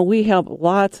 We help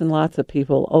lots and lots of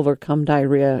people overcome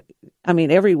diarrhea.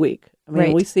 Every week.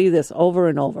 Right. We see this over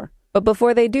and over. But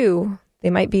before they do, they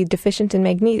might be deficient in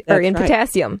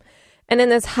potassium. And in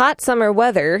this hot summer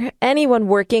weather, anyone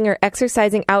working or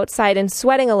exercising outside and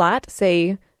sweating a lot,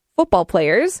 say football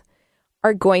players,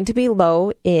 are going to be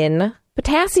low in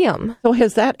potassium. So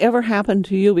has that ever happened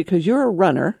to you? Because you're a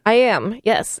runner. I am,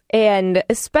 yes. And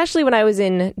especially when I was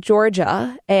in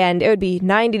Georgia, and it would be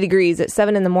 90 degrees at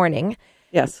 7 in the morning.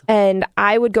 Yes. And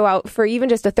I would go out for even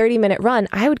just a 30-minute run.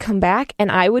 I would come back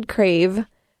and I would crave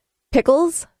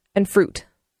pickles and fruit.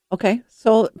 Okay.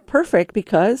 So perfect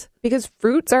because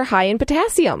fruits are high in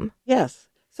potassium. Yes.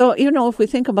 So, if we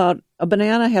think about a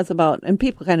banana has about, and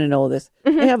people kind of know this,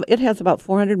 it has about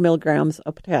 400 milligrams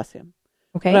of potassium.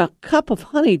 Okay. But a cup of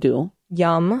honeydew,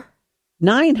 yum,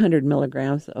 900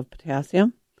 milligrams of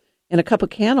potassium. And a cup of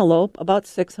cantaloupe, about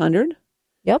 600.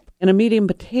 Yep. And a medium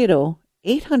potato,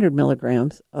 800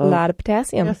 milligrams of a lot of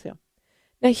potassium.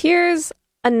 Now, here's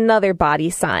another body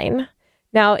sign.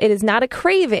 Now, it is not a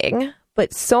craving,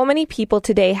 but so many people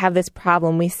today have this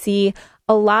problem. We see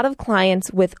a lot of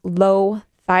clients with low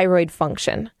thyroid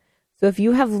function. So if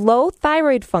you have low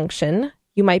thyroid function,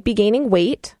 you might be gaining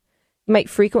weight. You might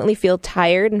frequently feel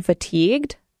tired and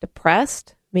fatigued,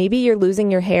 depressed. Maybe you're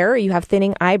losing your hair or you have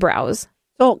thinning eyebrows.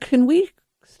 So can we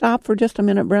stop for just a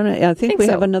minute, Brenna? I think we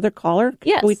so. have another caller.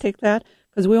 Yes. Can we take that?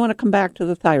 Because we want to come back to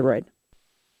the thyroid.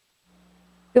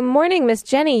 Good morning, Miss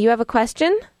Jenny. You have a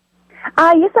question?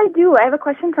 Yes, I do. I have a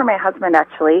question for my husband,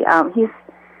 actually. He's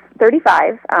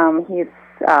 35. He's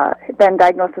been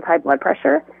diagnosed with high blood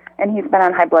pressure, and he's been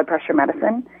on high blood pressure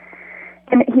medicine.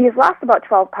 And he's lost about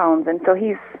 12 pounds, and so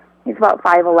he's about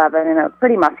 5'11" and a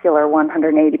pretty muscular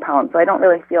 180 pounds. So I don't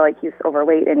really feel like he's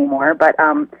overweight anymore, but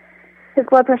his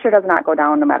blood pressure does not go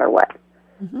down no matter what.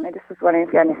 Mm-hmm. I just was wondering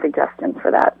if you had any suggestions for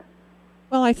that.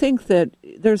 Well, I think that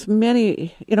there's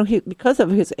many, because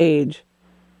of his age,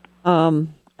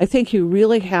 I think you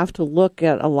really have to look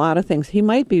at a lot of things. He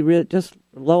might be just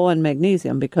low on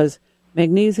magnesium because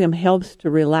magnesium helps to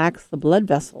relax the blood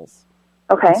vessels.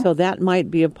 Okay. And so that might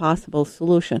be a possible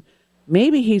solution.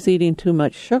 Maybe he's eating too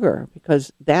much sugar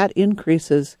because that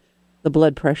increases the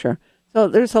blood pressure. So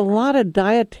there's a lot of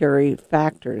dietary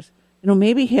factors.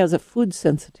 Maybe he has a food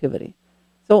sensitivity.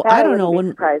 So that I don't know. Be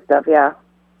surprised of, yeah.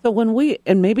 So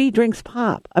and maybe he drinks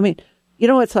pop. I mean,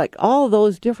 it's like all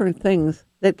those different things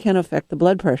that can affect the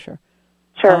blood pressure.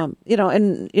 Sure.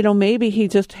 Maybe he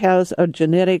just has a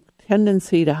genetic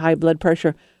tendency to high blood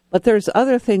pressure, but there's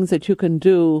other things that you can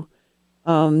do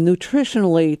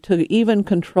nutritionally to even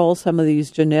control some of these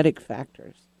genetic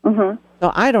factors. Mm-hmm.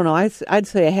 So I don't know. I'd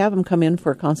say have him come in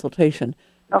for a consultation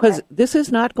because this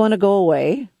is not going to go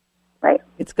away. Right.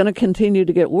 It's going to continue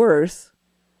to get worse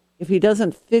if he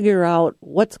doesn't figure out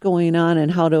what's going on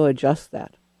and how to adjust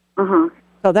that. Mm-hmm.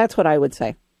 So that's what I would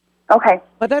say. Okay.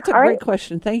 But that's a great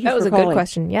question. Thank you for calling. That was a good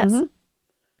question, yes. Mm-hmm.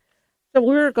 So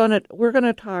we're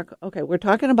gonna talk. Okay, we're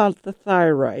talking about the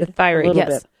thyroid. The thyroid, a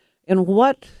little yes. bit, and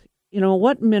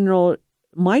what mineral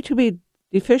might you be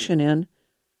deficient in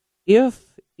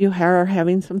if you are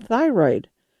having some thyroid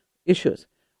issues?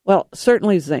 Well,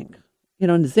 certainly zinc.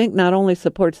 Zinc not only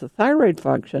supports the thyroid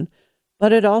function,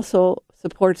 but it also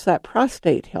supports that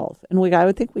prostate health. And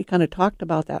I think we kind of talked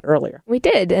about that earlier. We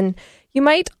did, and you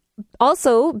might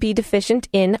also be deficient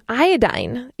in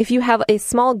iodine. If you have a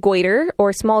small goiter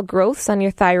or small growths on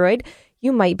your thyroid,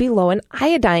 you might be low in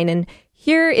iodine. And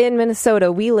here in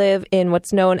Minnesota, we live in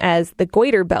what's known as the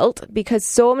goiter belt because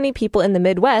so many people in the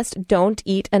Midwest don't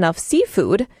eat enough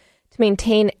seafood to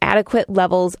maintain adequate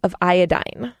levels of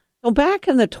iodine. So back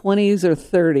in the 20s or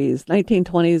 30s,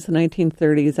 1920s and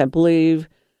 1930s, I believe,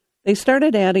 they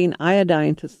started adding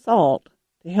iodine to salt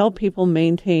to help people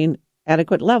maintain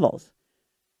adequate levels.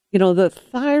 The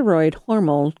thyroid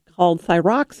hormone called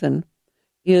thyroxine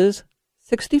is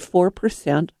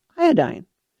 64% iodine.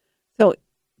 So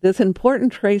this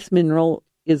important trace mineral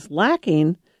is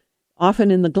lacking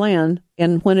often in the gland,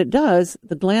 and when it does,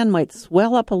 the gland might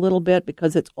swell up a little bit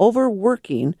because it's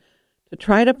overworking to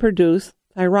try to produce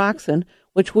thyroxine,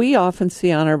 which we often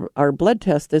see on our blood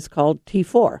test is called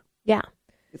T4. Yeah.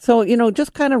 So,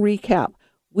 just kind of recap.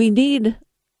 We need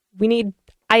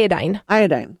iodine.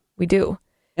 Iodine. We do.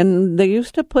 And they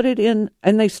used to put it in,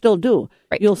 and they still do.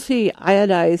 Right. You'll see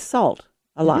iodized salt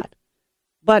a lot.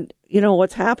 But,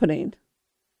 what's happening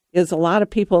is a lot of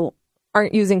people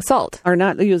aren't using salt. Are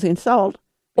not using salt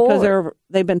because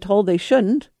they've been told they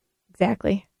shouldn't.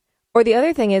 Exactly. Or the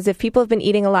other thing is if people have been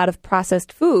eating a lot of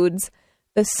processed foods,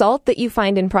 the salt that you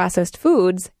find in processed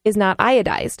foods is not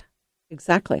iodized.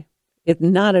 Exactly. It's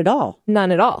not at all.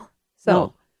 None at all.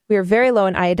 So we are very low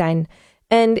in iodine.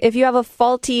 And if you have a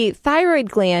faulty thyroid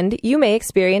gland, you may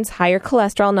experience higher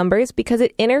cholesterol numbers because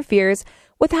it interferes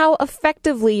with how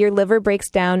effectively your liver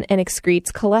breaks down and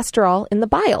excretes cholesterol in the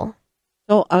bile.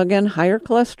 So again, higher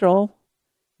cholesterol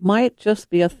might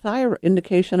just be a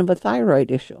indication of a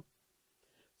thyroid issue.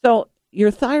 So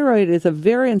your thyroid is a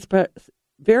very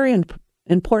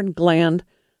important gland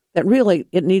that really,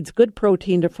 it needs good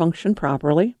protein to function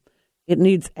properly. It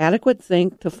needs adequate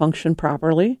zinc to function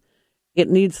properly. It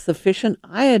needs sufficient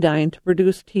iodine to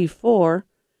produce T4,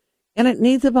 and it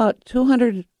needs about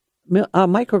 200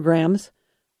 micrograms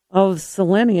of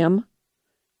selenium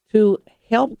to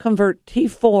help convert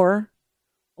T4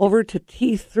 over to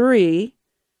T3,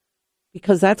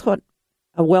 because that's what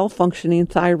a well-functioning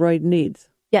thyroid needs.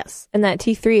 Yes, and that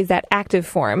T3 is that active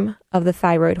form of the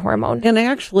thyroid hormone. And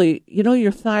actually,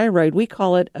 your thyroid, we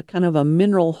call it a kind of a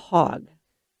mineral hog.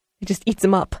 It just eats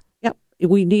them up. Yep.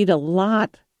 We need a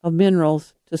lot of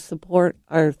minerals to support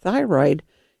our thyroid,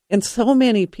 And so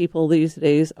many people these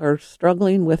days are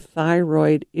struggling with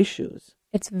thyroid issues.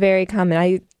 It's very common.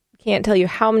 I can't tell you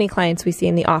how many clients we see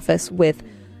in the office with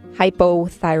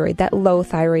hypothyroid, that low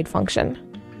thyroid function.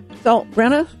 So,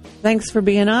 Brenna, thanks for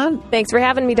being on. Thanks for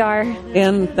having me, Dar.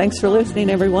 And thanks for listening,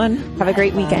 everyone. Have a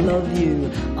great weekend. I love you.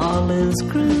 All is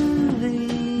groovy.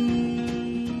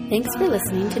 Thanks for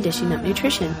listening to Dishing Up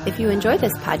Nutrition. If you enjoy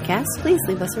this podcast, please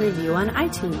leave us a review on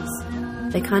iTunes.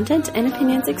 The content and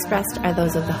opinions expressed are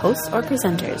those of the hosts or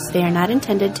presenters. They are not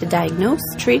intended to diagnose,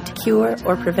 treat, cure,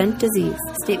 or prevent disease.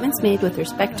 Statements made with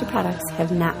respect to products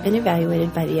have not been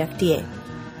evaluated by the FDA.